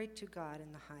Glory to God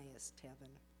in the highest heaven,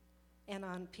 and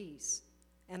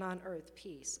on earth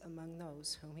peace among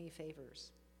those whom he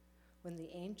favors. When the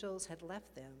angels had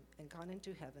left them and gone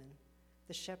into heaven,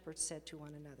 the shepherds said to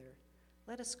one another,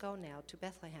 "Let us go now to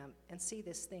Bethlehem and see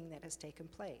this thing that has taken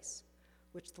place,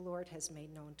 which the Lord has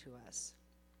made known to us."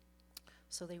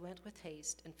 So they went with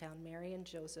haste and found Mary and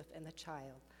Joseph and the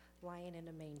child lying in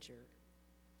a manger.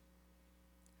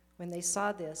 When they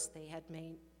saw this, they had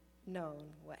made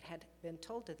known what had been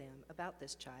told to them about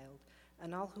this child,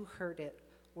 and all who heard it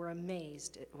were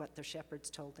amazed at what the shepherds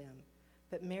told them.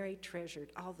 But Mary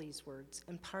treasured all these words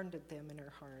and pondered them in her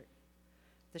heart.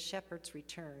 The shepherds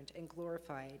returned and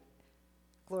glorifying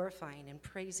and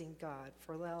praising God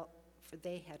for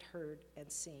they had heard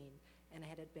and seen and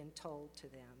had been told to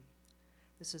them.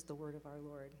 This is the word of our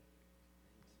Lord.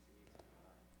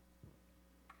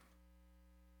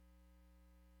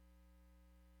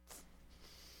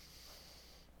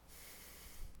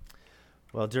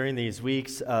 Well, during these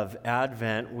weeks of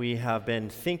Advent, we have been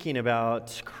thinking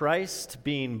about Christ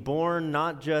being born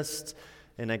not just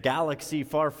in a galaxy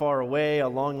far, far away a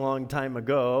long, long time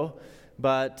ago,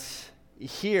 but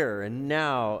here and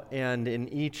now and in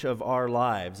each of our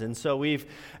lives. And so we've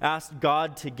asked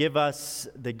God to give us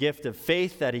the gift of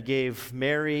faith that he gave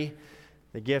Mary,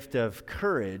 the gift of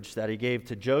courage that he gave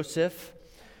to Joseph,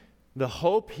 the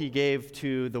hope he gave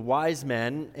to the wise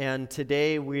men, and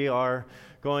today we are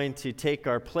going to take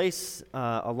our place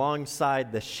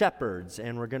alongside the shepherds,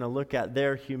 and we're going to look at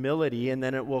their humility, and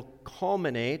then it will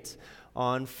culminate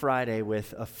on Friday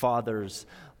with a father's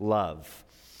love.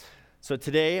 So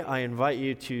today I invite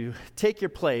you to take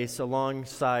your place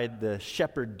alongside the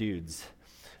shepherd dudes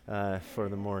for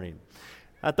the morning.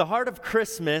 At the heart of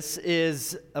Christmas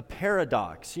is a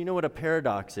paradox. You know what a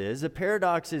paradox is? A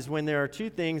paradox is when there are two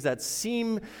things that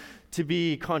seem to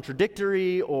be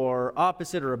contradictory or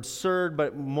opposite or absurd,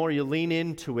 but more you lean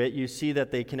into it, you see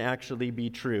that they can actually be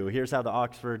true. Here's how the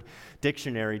Oxford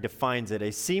Dictionary defines it: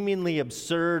 a seemingly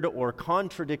absurd or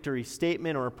contradictory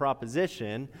statement or a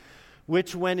proposition,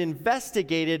 which when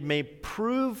investigated may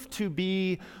prove to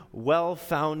be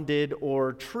well-founded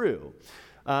or true.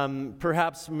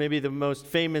 Perhaps maybe the most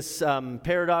famous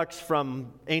paradox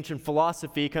from ancient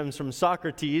philosophy comes from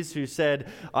Socrates, who said,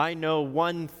 "I know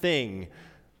one thing,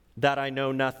 that I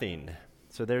know nothing."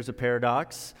 So there's a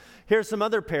paradox. Here's some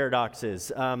other paradoxes.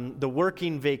 The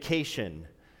working vacation,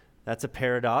 that's a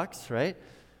paradox, right?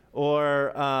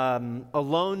 Or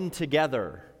alone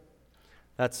together.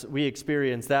 We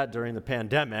experienced that during the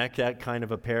pandemic, that kind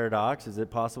of a paradox. Is it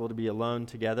possible to be alone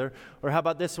together? Or how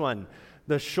about this one?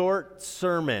 The short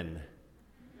sermon.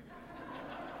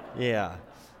 Yeah.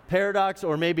 Paradox,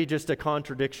 or maybe just a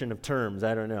contradiction of terms,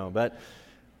 I don't know. But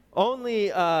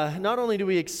not only do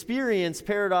we experience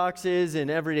paradoxes in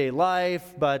everyday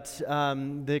life, but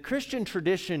the Christian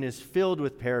tradition is filled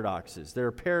with paradoxes. There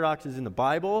are paradoxes in the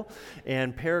Bible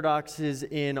and paradoxes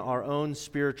in our own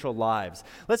spiritual lives.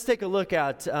 Let's take a look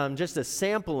at just a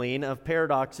sampling of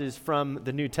paradoxes from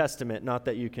the New Testament. Not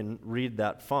that you can read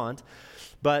that font,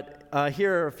 but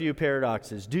here are a few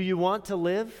paradoxes. Do you want to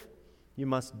live? You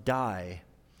must die.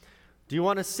 Do you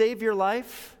want to save your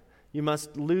life? You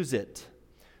must lose it.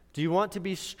 Do you want to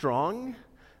be strong?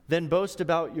 Then boast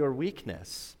about your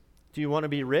weakness. Do you want to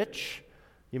be rich?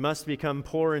 You must become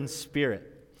poor in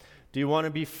spirit. Do you want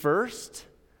to be first?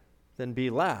 Then be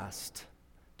last.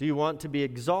 Do you want to be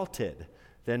exalted?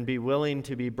 Then be willing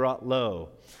to be brought low.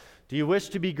 Do you wish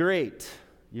to be great?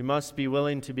 You must be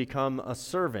willing to become a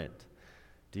servant.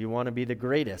 Do you want to be the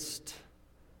greatest?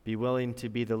 Be willing to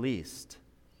be the least.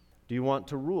 Do you want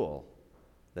to rule?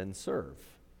 Then serve.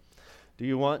 Do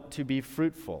you want to be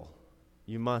fruitful?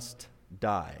 You must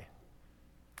die.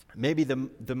 Maybe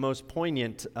the most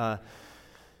poignant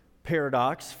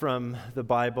paradox from the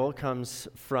Bible comes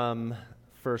from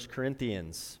 1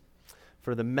 Corinthians.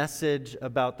 For the message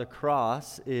about the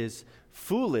cross is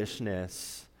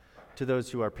foolishness to those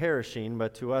who are perishing,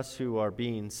 but to us who are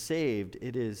being saved,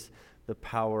 it is the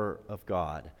power of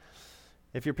God.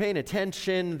 If you're paying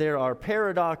attention, there are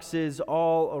paradoxes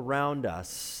all around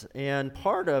us. And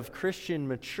part of Christian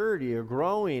maturity or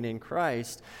growing in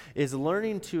Christ is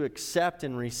learning to accept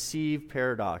and receive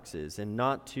paradoxes and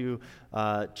not to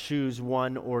choose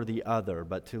one or the other,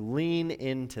 but to lean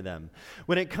into them.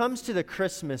 When it comes to the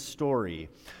Christmas story,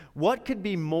 what could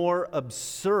be more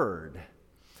absurd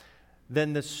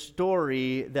than the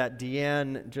story that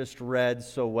Deanne just read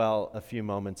so well a few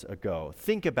moments ago?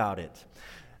 Think about it.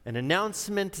 an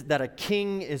announcement that a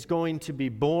king is going to be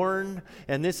born,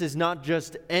 and this is not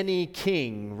just any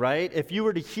king, right? If you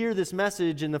were to hear this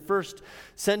message in the first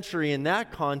century in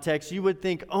that context, you would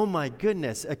think, oh my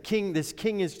goodness, this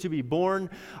king is to be born.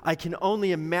 I can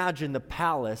only imagine the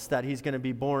palace that he's going to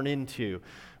be born into.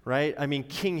 Right? I mean,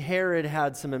 King Herod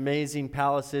had some amazing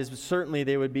palaces, but certainly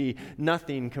they would be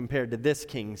nothing compared to this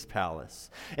king's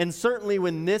palace. And certainly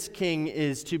when this king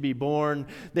is to be born,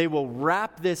 they will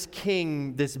wrap this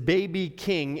king, this baby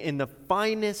king, in the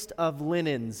finest of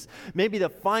linens. Maybe the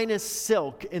finest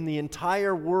silk in the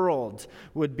entire world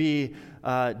would be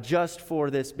just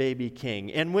for this baby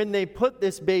king. And when they put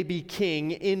this baby king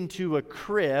into a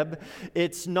crib,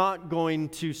 it's not going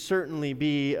to certainly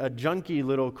be a junky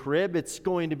little crib. It's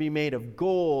going to be made of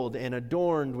gold and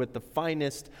adorned with the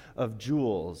finest of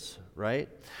jewels, right?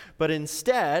 But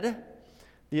instead,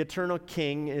 the eternal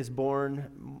king is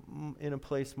born in a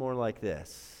place more like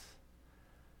this: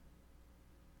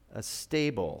 a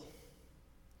stable,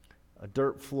 a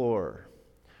dirt floor,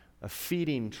 a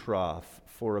feeding trough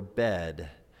for a bed.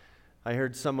 I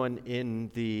heard someone in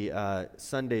the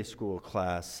Sunday school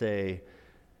class say,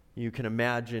 you can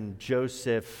imagine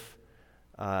Joseph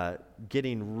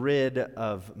getting rid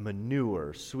of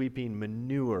manure, sweeping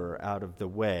manure out of the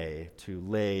way to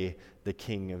lay the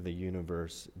king of the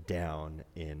universe down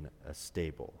in a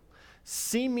stable.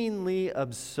 Seemingly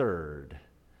absurd,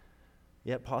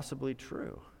 yet possibly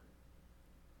true.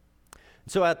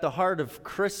 So at the heart of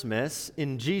Christmas,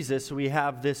 in Jesus, we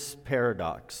have this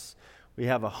paradox. We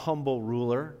have a humble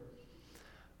ruler,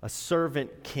 a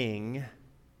servant king,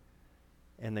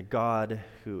 and the God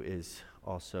who is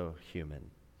also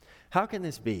human. How can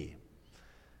this be?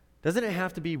 Doesn't it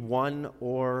have to be one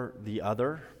or the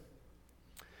other?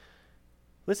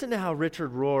 Listen to how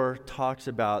Richard Rohr talks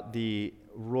about the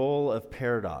role of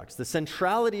paradox, the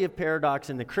centrality of paradox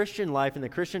in the Christian life and the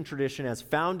Christian tradition as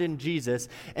found in Jesus,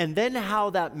 and then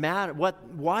how that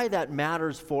why that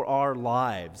matters for our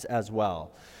lives as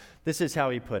well. This is how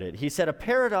he put it. He said, a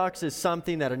paradox is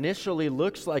something that initially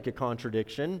looks like a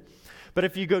contradiction, but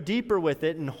if you go deeper with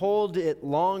it and hold it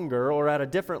longer or at a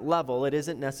different level, it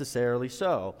isn't necessarily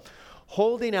so.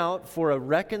 Holding out for a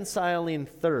reconciling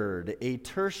third, a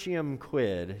tertium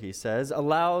quid, he says,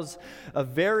 allows a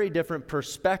very different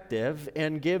perspective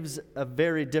and gives a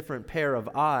very different pair of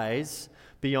eyes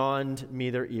beyond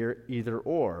either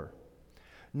or.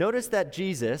 Notice that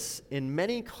Jesus, in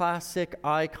many classic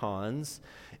icons,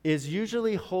 is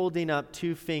usually holding up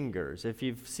two fingers. If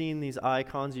you've seen these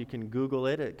icons, you can Google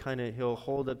it. He'll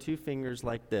hold up two fingers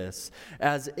like this,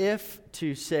 as if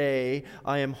to say,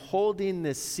 I am holding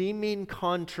this seeming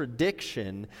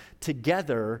contradiction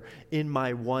together in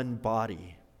my one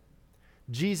body.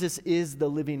 Jesus is the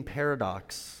living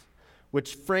paradox,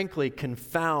 which frankly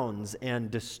confounds and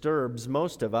disturbs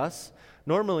most of us.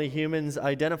 Normally, humans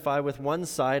identify with one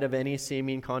side of any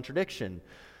seeming contradiction.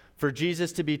 For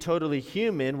Jesus to be totally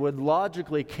human would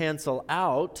logically cancel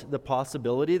out the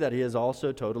possibility that he is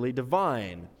also totally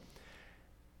divine.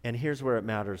 And here's where it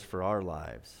matters for our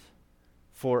lives.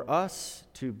 For us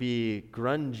to be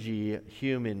grungy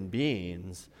human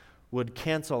beings would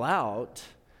cancel out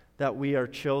that we are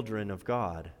children of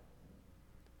God.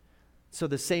 So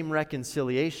the same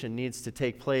reconciliation needs to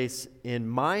take place in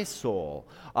my soul.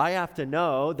 I have to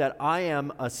know that I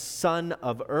am a son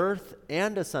of earth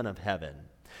and a son of heaven.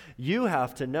 You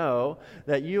have to know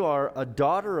that you are a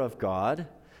daughter of God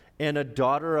and a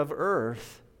daughter of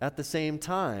earth at the same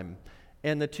time.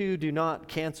 And the two do not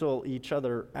cancel each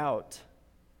other out.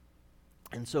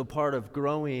 And so part of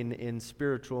growing in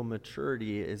spiritual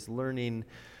maturity is learning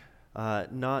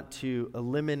not to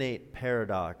eliminate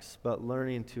paradox, but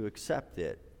learning to accept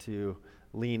it, to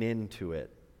lean into it.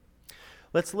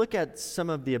 Let's look at some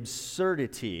of the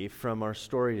absurdity from our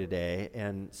story today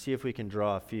and see if we can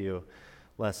draw a few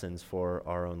lessons for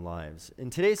our own lives.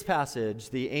 In today's passage,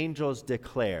 the angels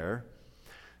declare,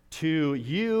 "To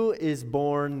you is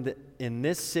born in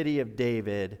this city of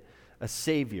David a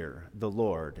Savior, the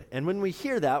Lord." And when we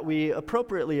hear that, we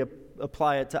appropriately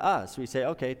apply it to us. We say,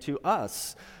 okay, to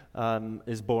us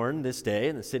is born this day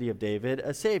in the city of David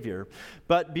a Savior.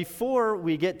 But before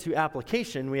we get to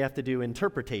application, we have to do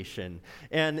interpretation.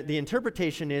 And the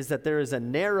interpretation is that there is a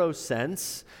narrow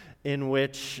sense in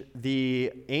which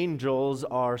the angels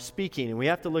are speaking. And we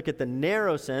have to look at the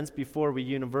narrow sense before we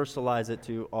universalize it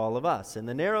to all of us. And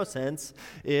the narrow sense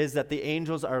is that the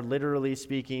angels are literally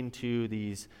speaking to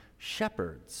these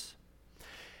shepherds.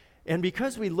 And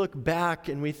because we look back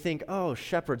and we think, oh,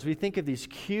 shepherds, we think of these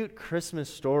cute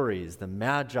Christmas stories, the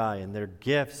Magi and their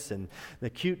gifts, and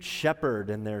the cute shepherd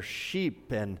and their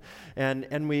sheep. And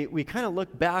we kind of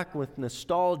look back with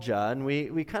nostalgia, and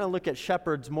we kind of look at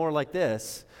shepherds more like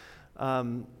this.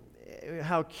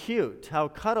 How cute, how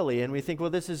cuddly, and we think,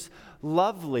 well, this is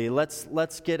lovely.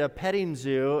 Let's get a petting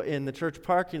zoo in the church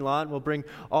parking lot, and we'll bring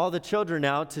all the children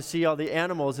out to see all the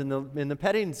animals in the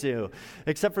petting zoo.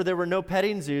 Except for there were no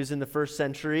petting zoos in the first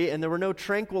century, and there were no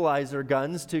tranquilizer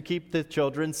guns to keep the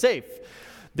children safe.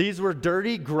 These were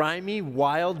dirty, grimy,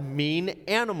 wild, mean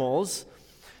animals,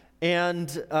 and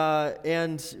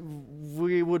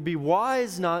we would be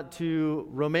wise not to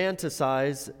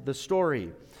romanticize the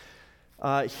story.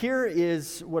 Here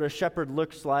is what a shepherd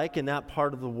looks like in that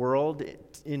part of the world.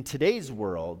 In today's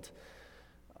world,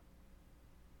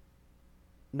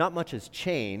 not much has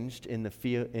changed in the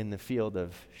field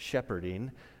of shepherding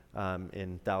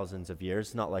in thousands of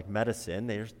years. Not like medicine.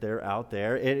 They're out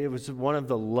there. It was one of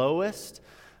the lowest,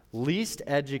 least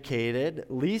educated,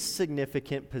 least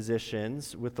significant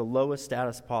positions with the lowest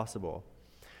status possible.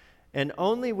 And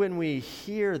only when we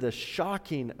hear the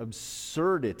shocking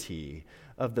absurdity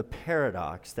of the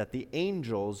paradox that the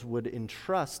angels would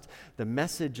entrust the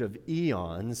message of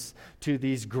eons to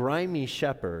these grimy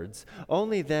shepherds,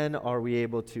 only then are we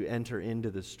able to enter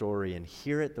into the story and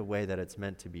hear it the way that it's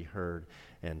meant to be heard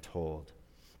and told.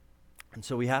 And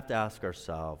so we have to ask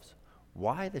ourselves,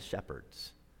 why the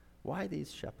shepherds? Why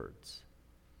these shepherds?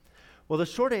 Well, the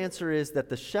short answer is that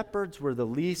the shepherds were the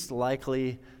least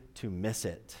likely to miss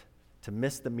it, to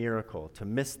miss the miracle, to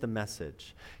miss the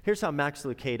message. Here's how Max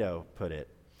Lucado put it.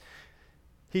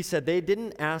 He said they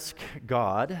didn't ask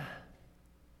God,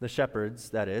 the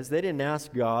shepherds, that is, they didn't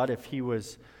ask God if he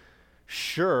was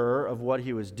sure of what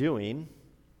he was doing.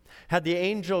 Had the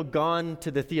angel gone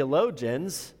to the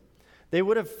theologians, they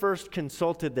would have first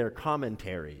consulted their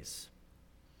commentaries.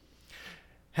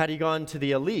 Had he gone to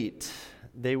the elite,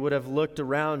 they would have looked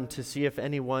around to see if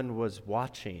anyone was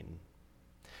watching.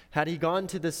 Had he gone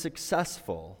to the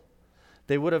successful,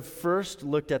 they would have first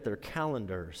looked at their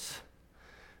calendars.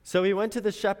 So he went to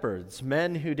the shepherds,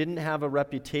 men who didn't have a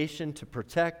reputation to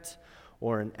protect,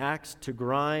 or an axe to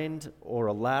grind, or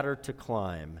a ladder to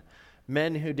climb.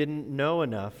 Men who didn't know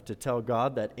enough to tell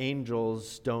God that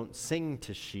angels don't sing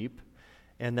to sheep,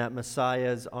 and that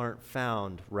messiahs aren't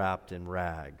found wrapped in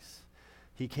rags.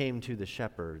 He came to the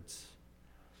shepherds.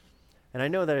 And I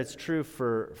know that it's true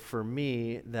for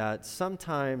me that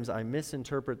sometimes I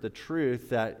misinterpret the truth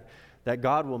that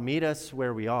God will meet us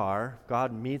where we are.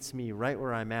 God meets me right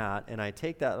where I'm at, and I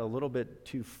take that a little bit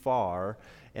too far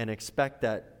and expect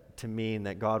that to mean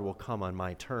that God will come on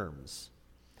my terms.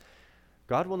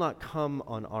 God will not come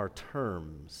on our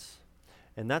terms,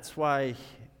 and that's why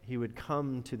he would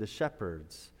come to the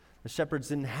shepherds. The shepherds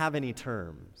didn't have any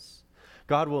terms.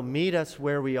 God will meet us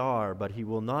where we are, but he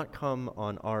will not come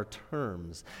on our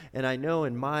terms. And I know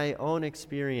in my own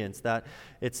experience that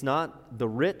it's not the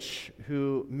rich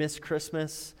who miss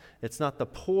Christmas, it's not the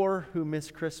poor who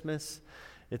miss Christmas,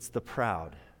 it's the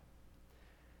proud.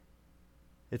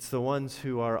 It's the ones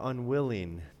who are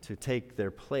unwilling to take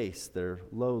their place, their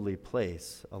lowly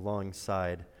place,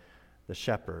 alongside the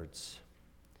shepherds,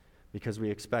 because we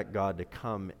expect God to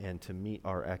come and to meet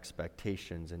our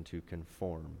expectations and to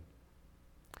conform.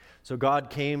 So God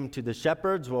came to the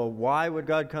shepherds. Well, why would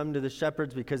God come to the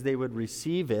shepherds? Because they would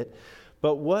receive it.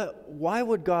 But why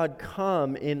would God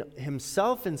come in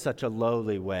himself in such a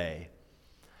lowly way?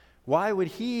 Why would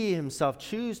he himself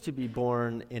choose to be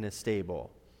born in a stable?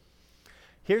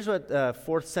 Here's what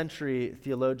 4th century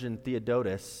theologian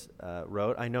Theodotus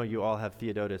wrote. I know you all have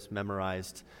Theodotus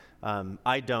memorized.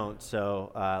 I don't,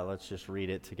 so let's just read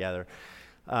it together.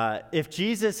 If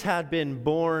Jesus had been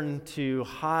born to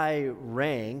high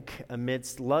rank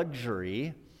amidst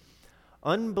luxury,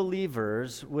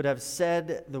 unbelievers would have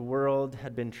said the world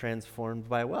had been transformed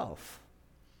by wealth.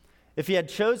 If he had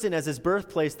chosen as his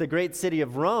birthplace the great city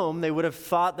of Rome, they would have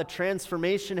thought the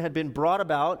transformation had been brought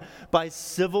about by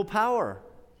civil power.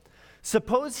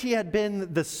 Suppose he had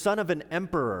been the son of an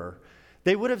emperor,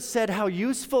 they would have said how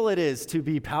useful it is to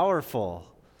be powerful.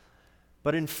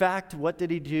 But in fact, what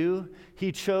did he do?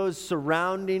 He chose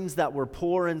surroundings that were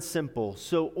poor and simple,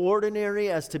 so ordinary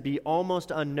as to be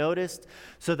almost unnoticed,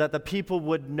 so that the people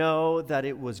would know that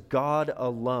it was God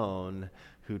alone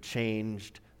who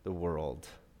changed the world.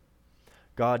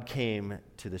 God came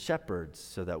to the shepherds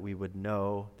so that we would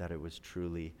know that it was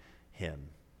truly him.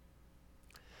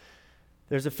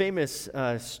 There's a famous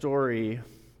story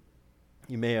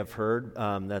you may have heard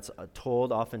that's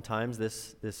told oftentimes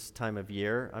this time of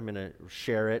year. I'm going to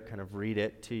share it, kind of read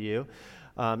it to you.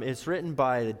 It's written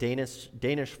by the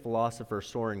Danish philosopher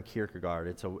Soren Kierkegaard.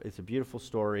 It's a beautiful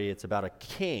story. It's about a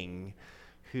king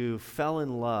who fell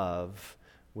in love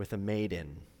with a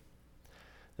maiden.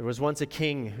 There was once a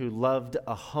king who loved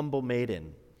a humble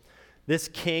maiden. This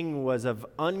king was of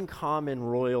uncommon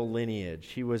royal lineage.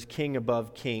 He was king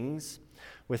above kings,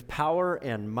 with power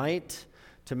and might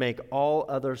to make all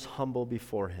others humble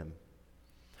before him.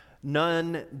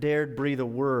 None dared breathe a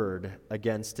word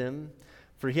against him,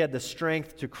 for he had the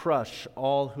strength to crush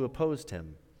all who opposed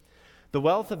him. The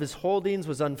wealth of his holdings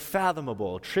was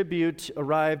unfathomable. Tribute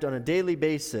arrived on a daily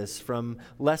basis from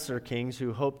lesser kings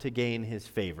who hoped to gain his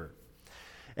favor.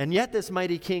 And yet this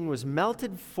mighty king was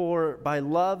melted by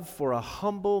love for a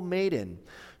humble maiden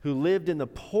who lived in the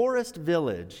poorest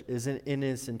village in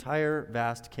his entire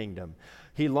vast kingdom.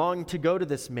 He longed to go to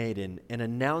this maiden and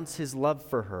announce his love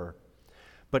for her.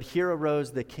 But here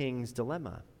arose the king's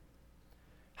dilemma: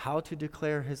 how to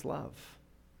declare his love.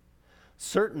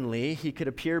 Certainly, he could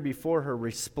appear before her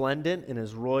resplendent in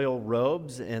his royal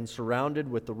robes and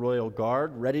surrounded with the royal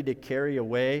guard, ready to carry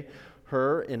away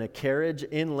her in a carriage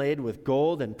inlaid with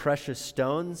gold and precious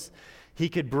stones. He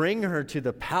could bring her to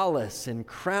the palace and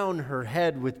crown her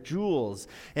head with jewels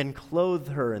and clothe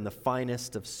her in the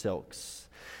finest of silks.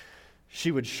 She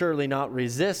would surely not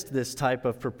resist this type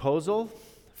of proposal,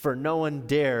 for no one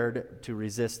dared to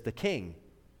resist the king.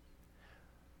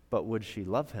 But would she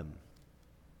love him?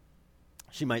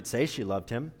 She might say she loved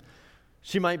him.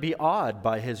 She might be awed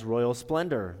by his royal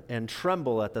splendor and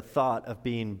tremble at the thought of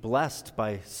being blessed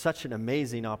by such an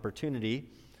amazing opportunity.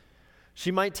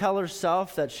 She might tell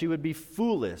herself that she would be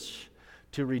foolish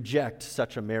to reject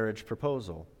such a marriage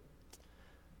proposal.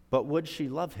 But would she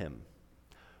love him?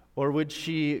 Or would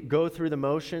she go through the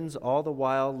motions, all the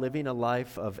while living a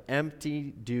life of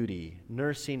empty duty,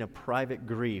 nursing a private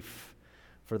grief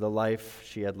for the life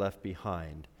she had left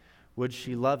behind? Would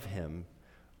she love him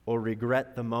or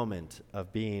regret the moment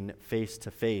of being face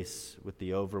to face with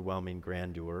the overwhelming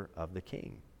grandeur of the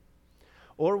king?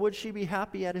 Or would she be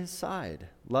happy at his side,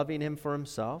 loving him for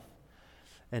himself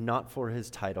and not for his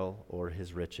title or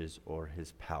his riches or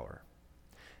his power?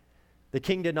 The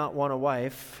king did not want a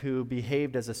wife who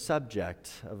behaved as a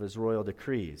subject of his royal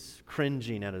decrees,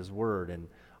 cringing at his word and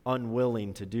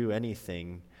unwilling to do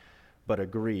anything but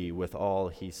agree with all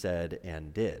he said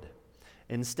and did.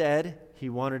 Instead, he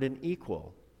wanted an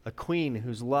equal, a queen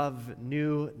whose love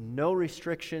knew no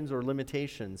restrictions or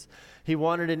limitations. He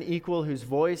wanted an equal whose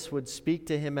voice would speak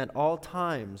to him at all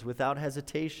times without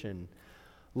hesitation.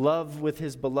 Love with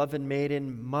his beloved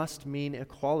maiden must mean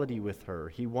equality with her.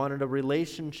 He wanted a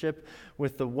relationship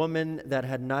with the woman that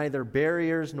had neither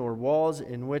barriers nor walls,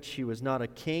 in which he was not a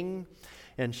king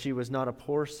and she was not a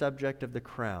poor subject of the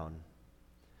crown.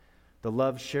 The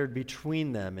love shared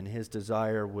between them and his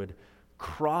desire would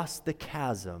cross the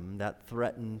chasm that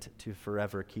threatened to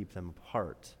forever keep them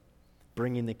apart,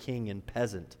 bringing the king and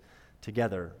peasant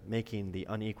together, making the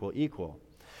unequal equal.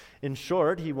 In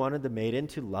short, he wanted the maiden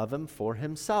to love him for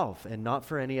himself and not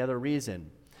for any other reason.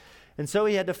 And so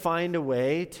he had to find a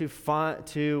way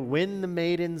to win the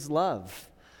maiden's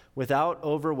love without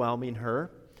overwhelming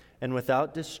her and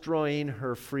without destroying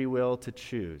her free will to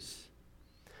choose.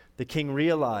 The king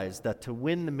realized that to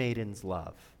win the maiden's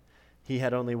love, he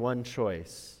had only one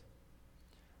choice.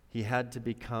 He had to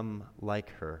become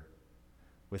like her,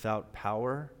 without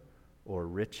power or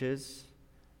riches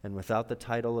and without the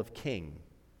title of king.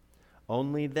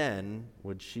 Only then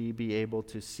would she be able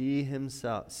to see him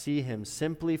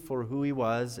simply for who he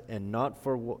was and not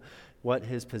for what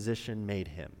his position made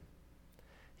him.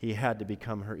 He had to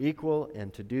become her equal,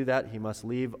 and to do that, he must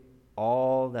leave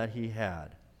all that he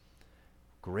had.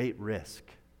 Great risk,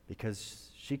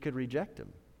 because she could reject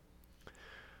him.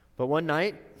 But one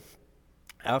night,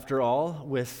 after all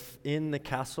within the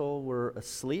castle were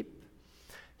asleep,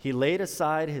 he laid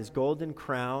aside his golden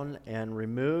crown and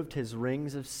removed his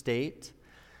rings of state.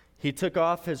 He took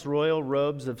off his royal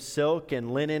robes of silk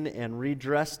and linen and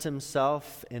redressed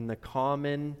himself in the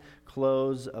common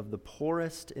clothes of the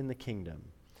poorest in the kingdom.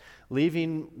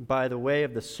 Leaving by the way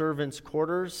of the servants'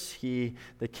 quarters,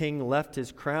 the king left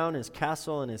his crown, his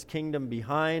castle, and his kingdom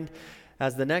behind.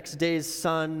 As the next day's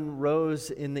sun rose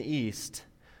in the east,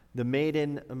 the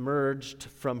maiden emerged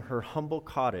from her humble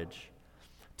cottage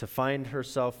to find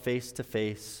herself face to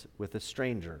face with a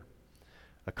stranger,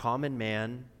 a common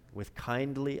man with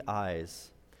kindly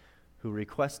eyes, who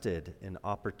requested an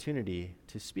opportunity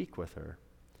to speak with her,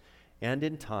 and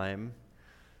in time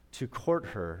to court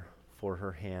her for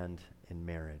her hand in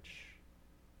marriage.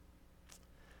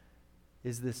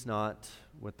 Is this not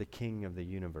what the King of the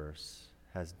universe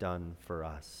has done for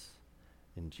us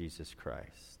in Jesus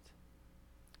Christ?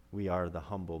 we are the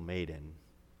humble maiden.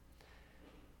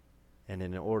 And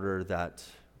in order that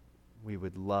we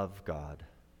would love God,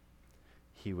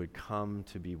 he would come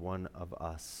to be one of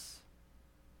us,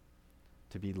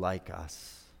 to be like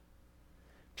us,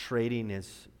 trading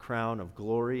his crown of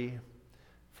glory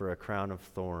for a crown of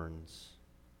thorns.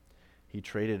 He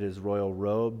traded his royal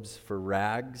robes for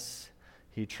rags.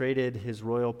 He traded his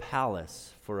royal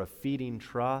palace for a feeding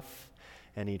trough,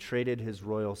 and he traded his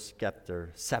royal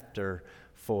scepter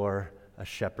for a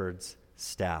shepherd's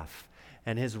staff.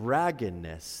 And his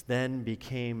raggedness then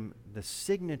became the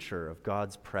signature of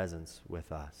God's presence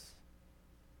with us.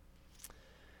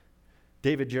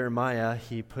 David Jeremiah,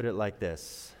 he put it like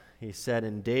this. He said,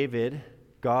 in David,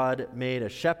 God made a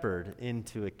shepherd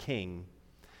into a king.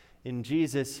 In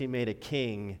Jesus, he made a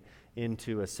king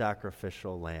into a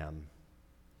sacrificial lamb.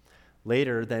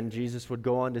 Later, then, Jesus would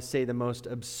go on to say the most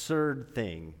absurd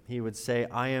thing. He would say,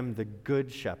 I am the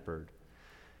good shepherd,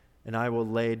 and I will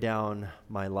lay down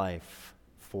my life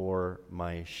for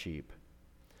my sheep.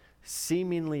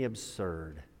 Seemingly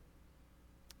absurd,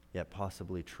 yet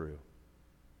possibly true.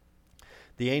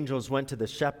 The angels went to the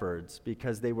shepherds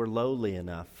because they were lowly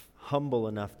enough, humble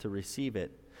enough to receive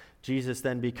it. Jesus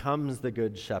then becomes the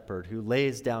good shepherd who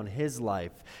lays down his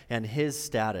life and his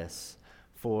status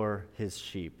for his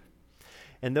sheep.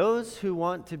 And those who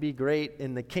want to be great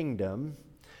in the kingdom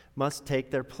must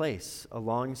take their place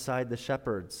alongside the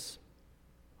shepherds,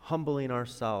 humbling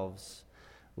ourselves,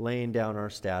 laying down our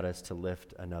status to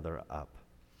lift another up.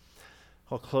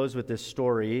 I'll close with this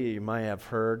story. You might have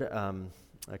heard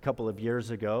a couple of years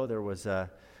ago, there was a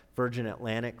Virgin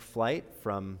Atlantic flight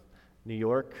from New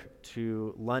York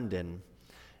to London.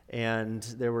 And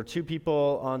there were two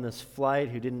people on this flight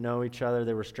who didn't know each other.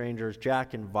 They were strangers,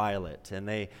 Jack and Violet. And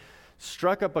they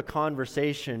struck up a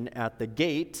conversation at the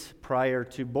gate prior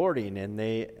to boarding. And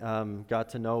they got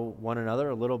to know one another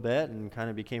a little bit and kind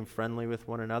of became friendly with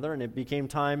one another. And it became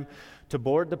time to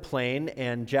board the plane.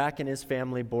 And Jack and his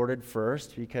family boarded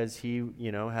first because he,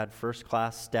 had first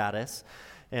class status.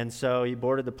 And so he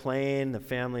boarded the plane, the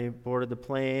family boarded the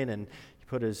plane, and he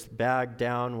put his bag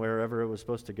down wherever it was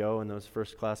supposed to go in those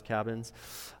first-class cabins.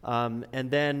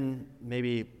 And then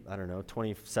maybe,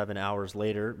 27 hours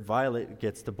later, Violet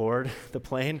gets to board the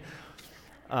plane.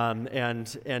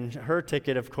 And her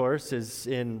ticket, of course, is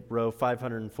in row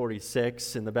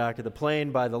 546 in the back of the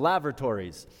plane by the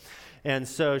lavatories. And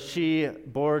so she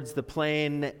boards the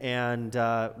plane and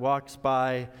walks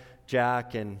by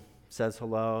Jack and says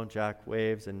hello. Jack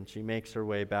waves, and she makes her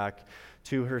way back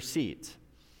to her seat.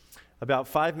 About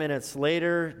 5 minutes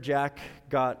later, Jack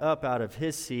got up out of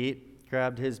his seat,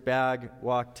 grabbed his bag,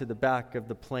 walked to the back of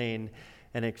the plane,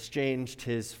 and exchanged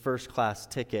his first-class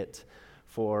ticket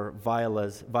for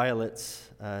Violet's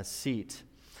seat.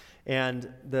 And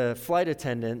the flight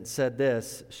attendant said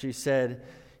this. She said,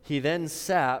 he then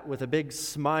sat with a big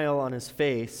smile on his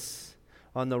face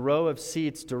on the row of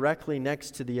seats directly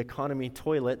next to the economy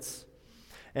toilets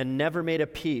and never made a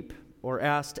peep or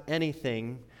asked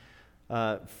anything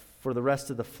for the rest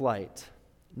of the flight.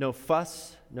 No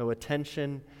fuss, no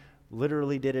attention,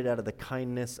 literally did it out of the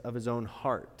kindness of his own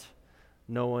heart.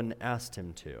 No one asked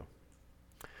him to.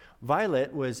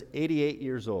 Violet was 88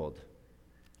 years old.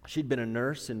 She'd been a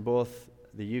nurse in both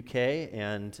the UK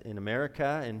and in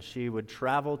America, and she would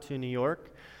travel to New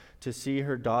York to see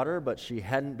her daughter, but she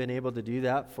hadn't been able to do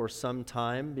that for some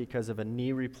time because of a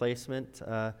knee replacement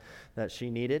that she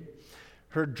needed.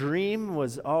 Her dream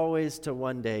was always to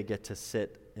one day get to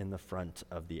sit in the front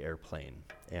of the airplane,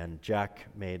 and Jack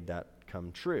made that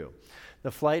come true.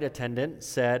 The flight attendant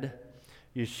said,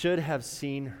 "You should have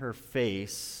seen her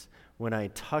face when I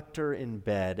tucked her in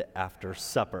bed after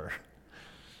supper."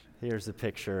 Here's a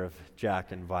picture of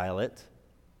Jack and Violet.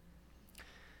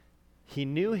 He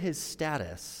knew his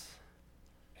status,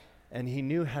 and he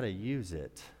knew how to use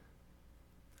it.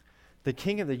 The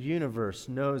King of the universe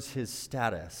knows his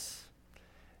status,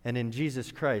 and in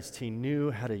Jesus Christ, he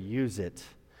knew how to use it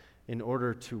in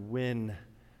order to win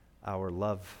our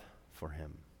love for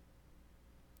him.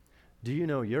 Do you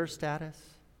know your status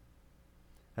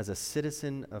as a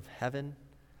citizen of heaven,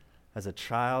 as a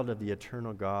child of the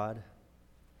eternal God?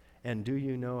 And do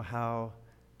you know how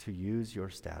to use your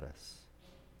status?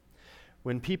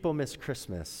 When people miss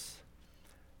Christmas,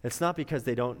 it's not because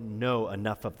they don't know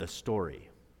enough of the story.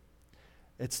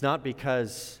 It's not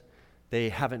because they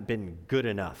haven't been good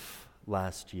enough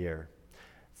last year.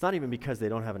 It's not even because they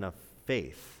don't have enough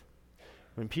faith.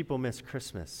 When people miss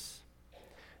Christmas,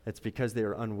 it's because they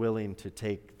are unwilling to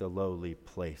take the lowly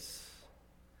place.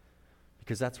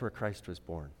 Because that's where Christ was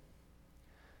born.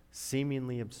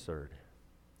 Seemingly absurd,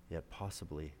 yet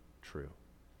possibly true.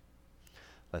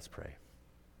 Let's pray.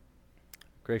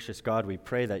 Gracious God, we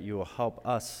pray that you will help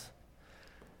us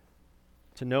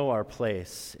to know our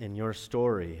place in your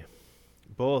story,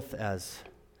 both as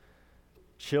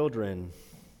children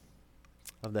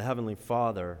of the Heavenly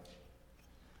Father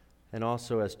and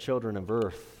also as children of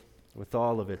earth, with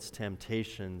all of its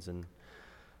temptations and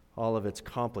all of its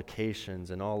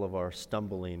complications and all of our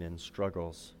stumbling and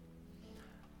struggles.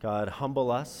 God,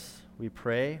 humble us, we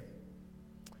pray.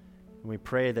 And we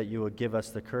pray that you would give us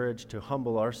the courage to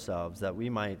humble ourselves, that we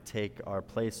might take our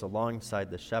place alongside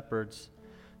the shepherds,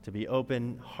 to be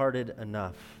open-hearted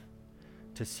enough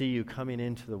to see you coming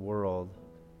into the world.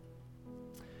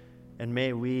 And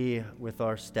may we, with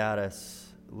our status,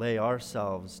 lay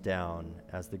ourselves down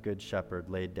as the Good Shepherd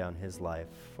laid down his life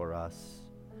for us,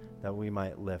 that we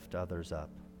might lift others up.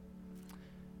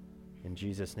 In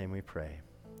Jesus' name we pray.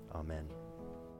 Amen.